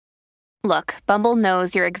Look, Bumble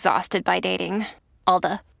knows you're exhausted by dating. All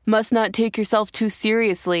the must not take yourself too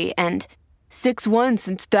seriously and 6'1"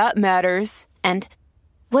 since that matters. And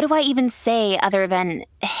what do I even say other than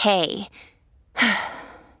hey?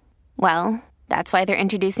 Well, that's why they're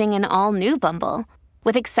introducing an all-new Bumble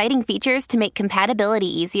with exciting features to make compatibility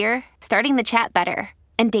easier, starting the chat better,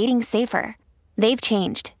 and dating safer. They've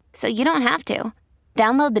changed, so you don't have to.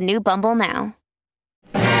 Download the new Bumble now.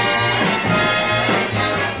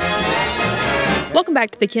 Welcome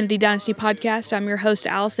back to the Kennedy Dynasty Podcast. I'm your host,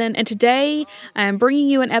 Allison, and today I'm bringing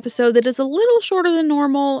you an episode that is a little shorter than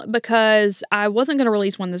normal because I wasn't going to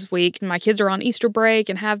release one this week. My kids are on Easter break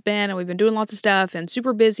and have been, and we've been doing lots of stuff and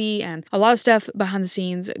super busy and a lot of stuff behind the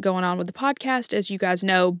scenes going on with the podcast, as you guys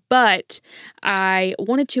know, but I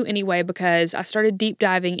wanted to anyway because I started deep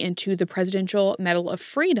diving into the Presidential Medal of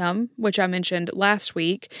Freedom, which I mentioned last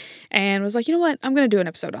week, and was like, you know what, I'm going to do an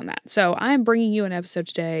episode on that. So I am bringing you an episode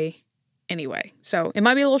today anyway. So it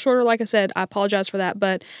might be a little shorter, like I said. I apologize for that,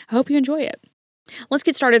 but I hope you enjoy it. Let's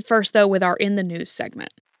get started first, though, with our In the News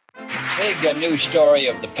segment. Big news story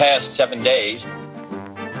of the past 7 days.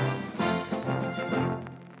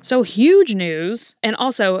 So huge news. And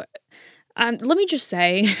also, let me just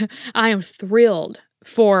say, I am thrilled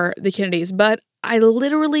for the Kennedys, but I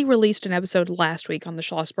literally released an episode last week on the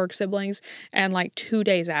Schlossberg siblings, and like 2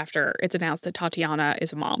 days after, it's announced that Tatiana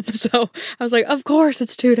is a mom. So I was like, of course,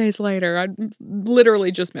 it's 2 days later. I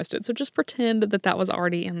literally just missed it. So just pretend that that was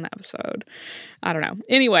already in the episode. I don't know.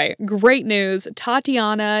 Anyway, great news.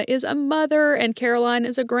 Tatiana is a mother and Caroline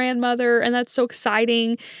is a grandmother, and that's so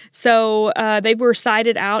exciting. So they were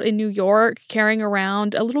sighted out in New York carrying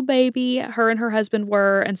around a little baby. Her and her husband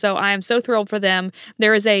were, and so I am so thrilled for them.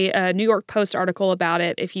 There is a New York Post article about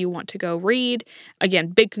it if you want to go read. Again,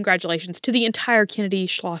 big congratulations to the entire Kennedy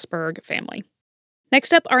Schlossberg family.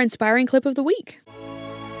 Next up, our inspiring clip of the week.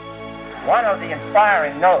 One of the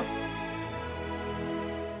inspiring notes.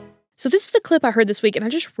 So this is the clip I heard this week, and I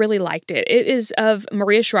just really liked it. It is of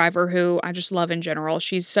Maria Shriver, who I just love in general.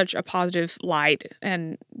 She's such a positive light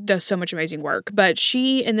and does so much amazing work. But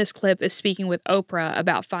she, in this clip, is speaking with Oprah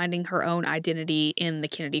about finding her own identity in the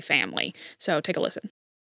Kennedy family. So take a listen.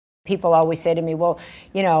 People always say to me, well,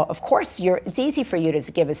 you know, of course, it's easy for you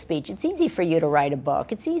to give a speech. It's easy for you to write a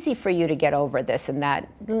book. It's easy for you to get over this and that.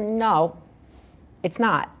 No, it's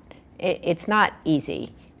not. It's not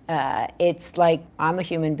easy. It's like I'm a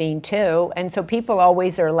human being too. And so people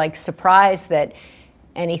always are like surprised that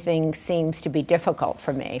anything seems to be difficult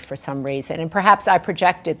for me for some reason. And perhaps I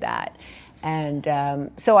projected that.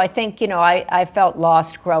 And so I think, you know, I felt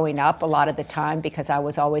lost growing up a lot of the time because I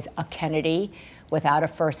was always a Kennedy without a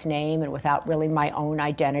first name and without really my own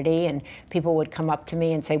identity. And people would come up to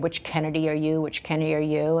me and say, which Kennedy are you? Which Kennedy are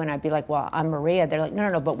you? And I'd be like, well, I'm Maria. They're like,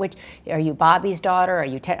 no, but which, are you Bobby's daughter? Are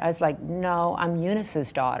you I was like, no, I'm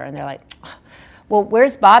Eunice's daughter. And they're like, well,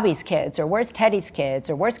 where's Bobby's kids? Or where's Teddy's kids?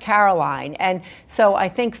 Or where's Caroline? And so I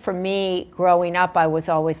think for me, growing up, I was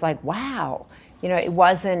always like, wow. You know, it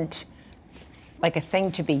wasn't like a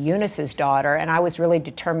thing to be Eunice's daughter. And I was really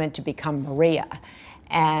determined to become Maria.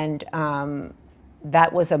 And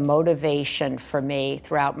that was a motivation for me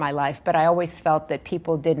throughout my life. But I always felt that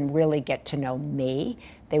people didn't really get to know me.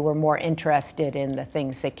 They were more interested in the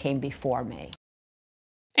things that came before me.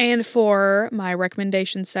 And for my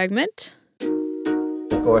recommendation segment,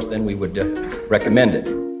 Of course, then we would recommend it.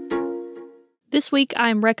 this week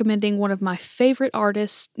I'm recommending one of my favorite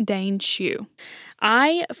artists, Dane Chew.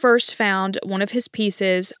 I first found one of his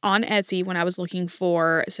pieces on Etsy when I was looking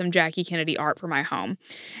for some Jackie Kennedy art for my home.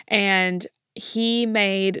 And he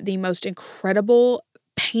made the most incredible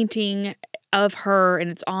painting of her,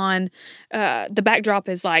 and it's on, the backdrop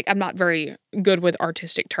is like, I'm not very good with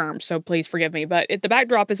artistic terms, so please forgive me, but the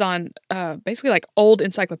backdrop is on basically like old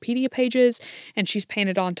encyclopedia pages, and she's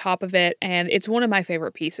painted on top of it, and it's one of my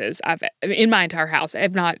favorite pieces in my entire house.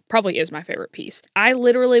 If not, probably is my favorite piece. I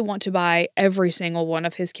literally want to buy every single one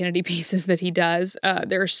of his Kennedy pieces that he does.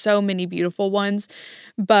 There are so many beautiful ones,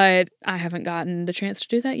 but I haven't gotten the chance to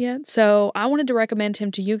do that yet, so I wanted to recommend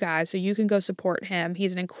him to you guys so you can go support him.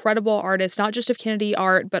 He's an incredible artist, not just of Kennedy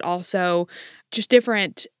art, but also just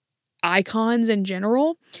different icons in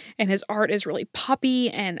general, and his art is really poppy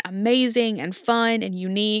and amazing and fun and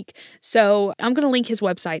unique. So I'm going to link his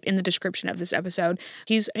website in the description of this episode.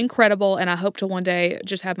 He's incredible, and I hope to one day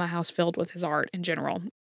just have my house filled with his art in general.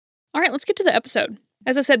 All right, let's get to the episode.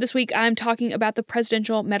 As I said, this week I'm talking about the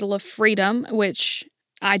Presidential Medal of Freedom, which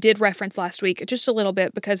I did reference last week just a little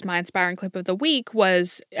bit because my inspiring clip of the week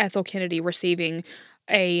was Ethel Kennedy receiving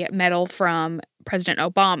a medal from President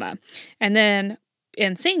Obama. And then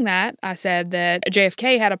in seeing that, I said that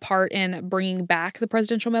JFK had a part in bringing back the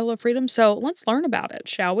Presidential Medal of Freedom, so let's learn about it,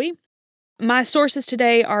 shall we? My sources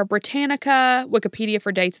today are Britannica, Wikipedia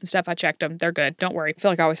for dates and stuff. I checked them. They're good. Don't worry. I feel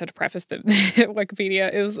like I always have to preface that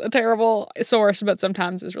Wikipedia is a terrible source, but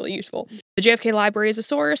sometimes it's really useful. The JFK Library is a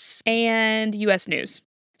source, and U.S. News.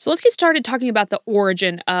 So let's get started talking about the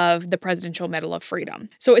origin of the Presidential Medal of Freedom.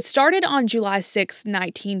 So it started on July 6,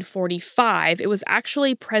 1945. It was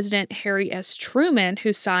actually President Harry S. Truman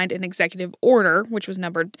who signed an executive order, which was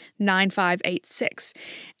numbered 9586.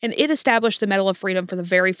 And it established the Medal of Freedom for the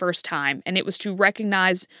very first time, and it was to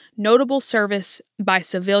recognize notable service by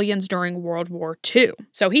civilians during World War II.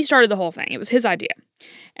 So he started the whole thing. It was his idea.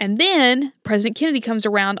 And then President Kennedy comes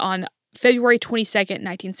around on February 22nd,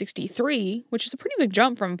 1963, which is a pretty big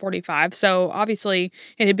jump from 45. So obviously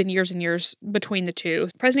it had been years and years between the two.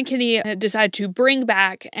 President Kennedy decided to bring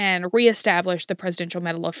back and reestablish the Presidential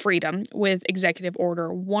Medal of Freedom with Executive Order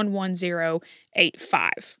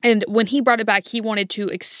 11085. And when he brought it back, he wanted to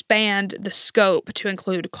expand the scope to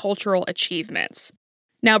include cultural achievements.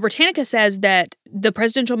 Now, Britannica says that the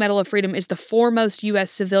Presidential Medal of Freedom is the foremost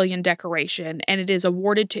U.S. civilian decoration, and it is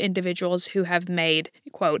awarded to individuals who have made,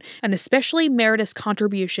 quote, an especially meritorious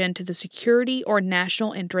contribution to the security or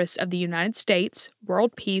national interests of the United States,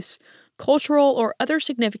 world peace, cultural, or other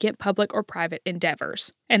significant public or private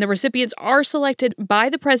endeavors. And the recipients are selected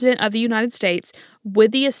by the President of the United States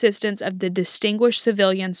with the assistance of the Distinguished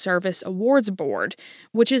Civilian Service Awards Board,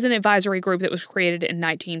 which is an advisory group that was created in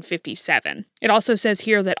 1957. It also says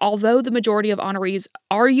here that although the majority of honorees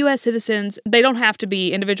are U.S. citizens, they don't have to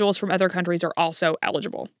be. Individuals from other countries are also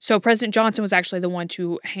eligible. So President Johnson was actually the one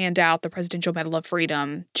to hand out the Presidential Medal of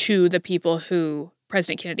Freedom to the people who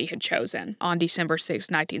President Kennedy had chosen on December 6,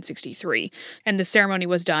 1963, and the ceremony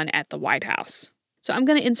was done at the White House. So I'm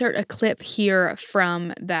going to insert a clip here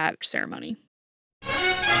from that ceremony.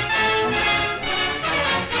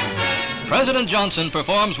 President Johnson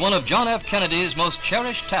performs one of John F. Kennedy's most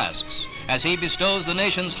cherished tasks as he bestows the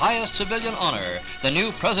nation's highest civilian honor, the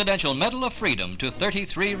new Presidential Medal of Freedom, to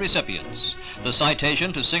 33 recipients. The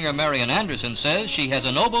citation to singer Marian Anderson says she has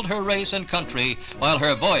ennobled her race and country while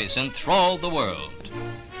her voice enthralled the world.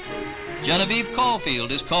 Genevieve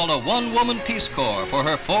Caulfield is called a one-woman Peace Corps for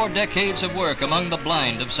her 4 decades of work among the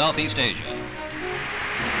blind of Southeast Asia.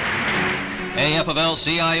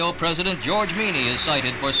 AFL-CIO President George Meany is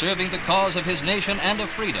cited for serving the cause of his nation and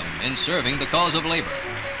of freedom in serving the cause of labor.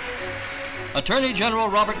 Attorney General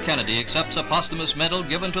Robert Kennedy accepts a posthumous medal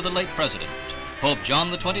given to the late president. Pope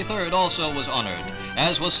John XXIII also was honored,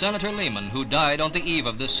 as was Senator Lehman, who died on the eve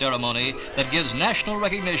of this ceremony that gives national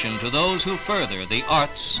recognition to those who further the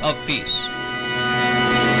arts of peace.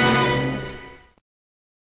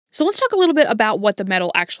 So let's talk a little bit about what the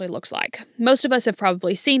medal actually looks like. Most of us have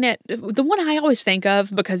probably seen it. The one I always think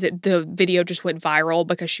of, because the video just went viral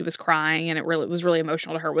because she was crying and it was really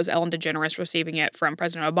emotional to her, was Ellen DeGeneres receiving it from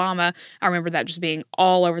President Obama. I remember that just being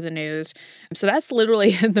all over the news. So that's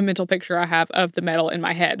literally the mental picture I have of the medal in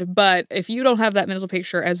my head. But if you don't have that mental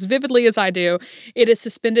picture as vividly as I do, it is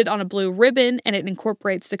suspended on a blue ribbon and it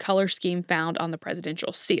incorporates the color scheme found on the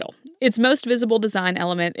presidential seal. Its most visible design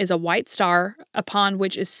element is a white star, upon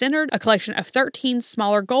which is centered a collection of 13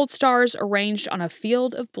 smaller gold stars arranged on a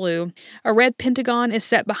field of blue. A red pentagon is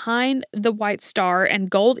set behind the white star, and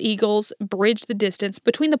gold eagles bridge the distance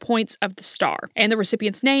between the points of the star. And the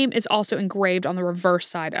recipient's name is also engraved on the reverse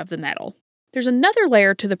side of the medal. There's another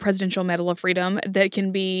layer to the Presidential Medal of Freedom that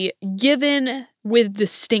can be given with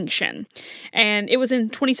distinction. And it was in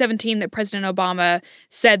 2017 that President Obama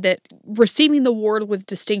said that receiving the award with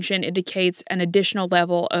distinction indicates an additional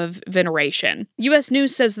level of veneration. U.S.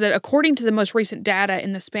 News says that according to the most recent data,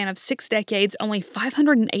 in the span of 6 decades, only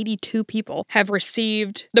 582 people have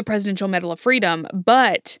received the Presidential Medal of Freedom,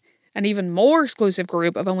 but an even more exclusive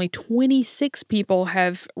group of only 26 people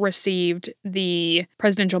have received the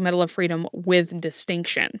Presidential Medal of Freedom with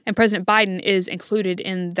distinction. And President Biden is included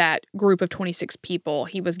in that group of 26 people.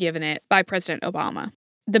 He was given it by President Obama.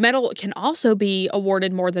 The medal can also be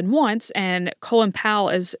awarded more than once, and Colin Powell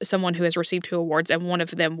is someone who has received 2 awards, and one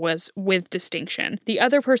of them was with distinction. The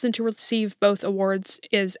other person to receive both awards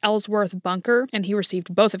is Ellsworth Bunker, and he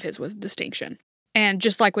received both of his with distinction. And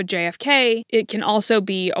just like with JFK, it can also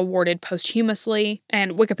be awarded posthumously.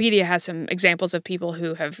 And Wikipedia has some examples of people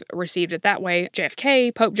who have received it that way.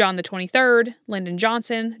 JFK, Pope John XXIII, Lyndon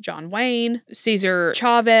Johnson, John Wayne, Cesar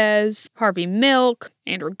Chavez, Harvey Milk,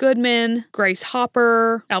 Andrew Goodman, Grace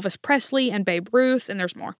Hopper, Elvis Presley, and Babe Ruth, and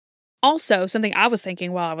there's more. Also, something I was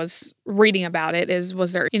thinking while I was reading about it is,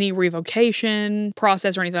 was there any revocation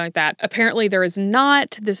process or anything like that? Apparently there is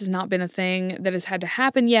not. This has not been a thing that has had to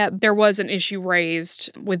happen yet. There was an issue raised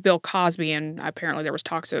with Bill Cosby, and apparently there was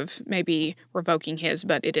talks of maybe revoking his,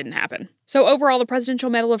 but it didn't happen. So overall, the Presidential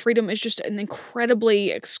Medal of Freedom is just an incredibly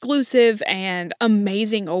exclusive and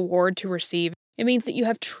amazing award to receive. It means that you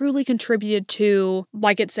have truly contributed to,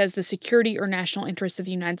 like it says, the security or national interests of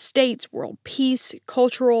the United States, world peace,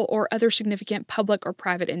 cultural, or other significant public or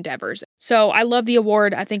private endeavors. So I love the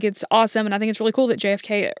award. I think it's awesome, and I think it's really cool that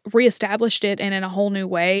JFK reestablished it and in a whole new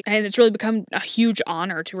way. And it's really become a huge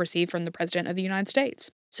honor to receive from the President of the United States.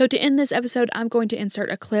 So to end this episode, I'm going to insert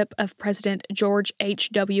a clip of President George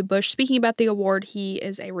H.W. Bush speaking about the award he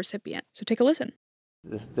is a recipient. So take a listen.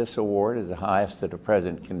 This award is the highest that a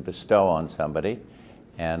president can bestow on somebody,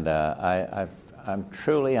 and I'm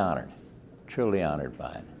truly honored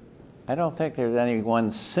by it. I don't think there's any one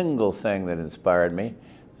single thing that inspired me.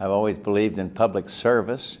 I've always believed in public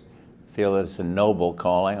service, feel that it's a noble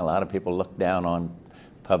calling. A lot of people look down on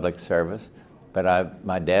public service, but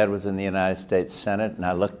my dad was in the United States Senate, and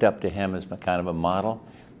I looked up to him as kind of a model,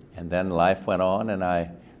 and then life went on, and I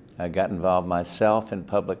got involved myself in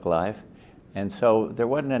public life. And so there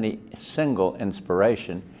wasn't any single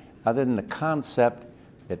inspiration other than the concept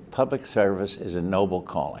that public service is a noble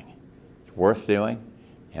calling. It's worth doing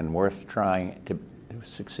and worth trying to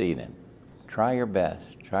succeed in. Try your best,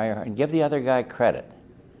 try your hard, and give the other guy credit.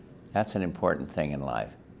 That's an important thing in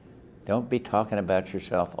life. Don't be talking about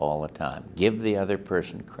yourself all the time. Give the other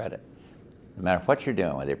person credit. No matter what you're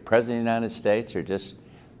doing, whether you're President of the United States or just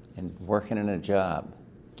working in a job,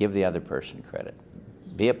 give the other person credit.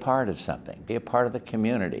 Be a part of something. Be a part of the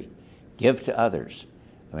community. Give to others.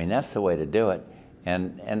 I mean, that's the way to do it,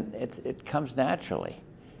 and it comes naturally.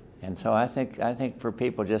 And so I think for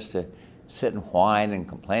people just to sit and whine and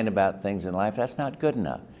complain about things in life, that's not good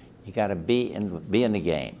enough. You got to be in the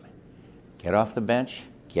game. Get off the bench.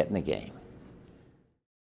 Get in the game.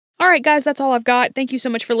 All right, guys, that's all I've got. Thank you so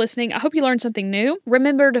much for listening. I hope you learned something new.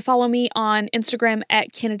 Remember to follow me on Instagram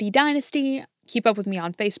at Kennedy Dynasty. Keep up with me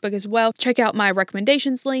on Facebook as well. Check out my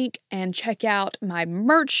recommendations link and check out my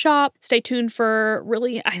merch shop. Stay tuned for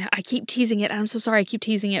I keep teasing it. I'm so sorry I keep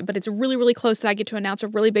teasing it, but it's really, really close that I get to announce a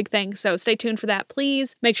really big thing. So stay tuned for that,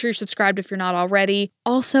 please. Make sure you're subscribed if you're not already.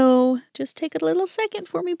 Also, just take a little second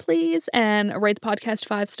for me, please, and rate the podcast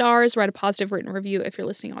 5 stars. Write a positive written review if you're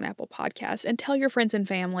listening on Apple Podcasts, and tell your friends and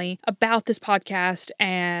family about this podcast.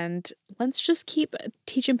 And let's just keep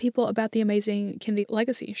teaching people about the amazing Kennedy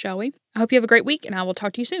legacy, shall we? I hope you have a great week, and I will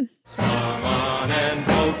talk to you soon. Come on and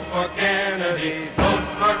vote for Kennedy, vote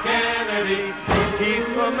for Kennedy, keep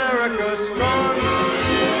America strong.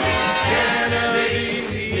 Kennedy,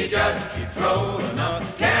 he just keeps rolling up.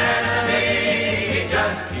 Kennedy, he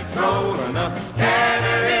just keeps rolling up.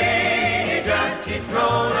 Kennedy, he just keeps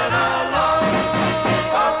rolling along.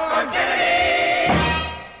 Vote for Kennedy.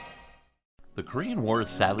 The Korean War has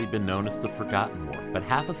sadly been known as the Forgotten War, but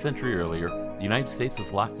half a century earlier, the United States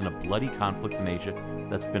was locked in a bloody conflict in Asia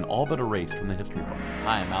that's been all but erased from the history books.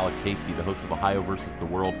 Hi, I'm Alex Hasty, the host of Ohio vs. the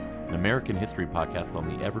World, an American history podcast on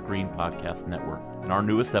the Evergreen Podcast Network. In our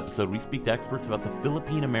newest episode, we speak to experts about the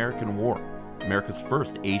Philippine-American War, America's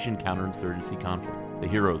first Asian counterinsurgency conflict. The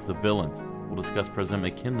heroes, the villains. We'll discuss President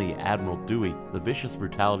McKinley, Admiral Dewey, the vicious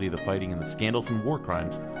brutality of the fighting, and the scandals and war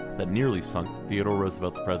crimes that nearly sunk Theodore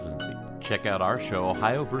Roosevelt's presidency. Check out our show,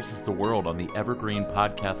 Ohio vs. the World, on the Evergreen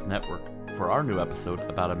Podcast Network for our new episode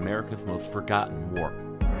about America's most forgotten war.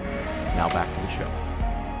 Now back to the show.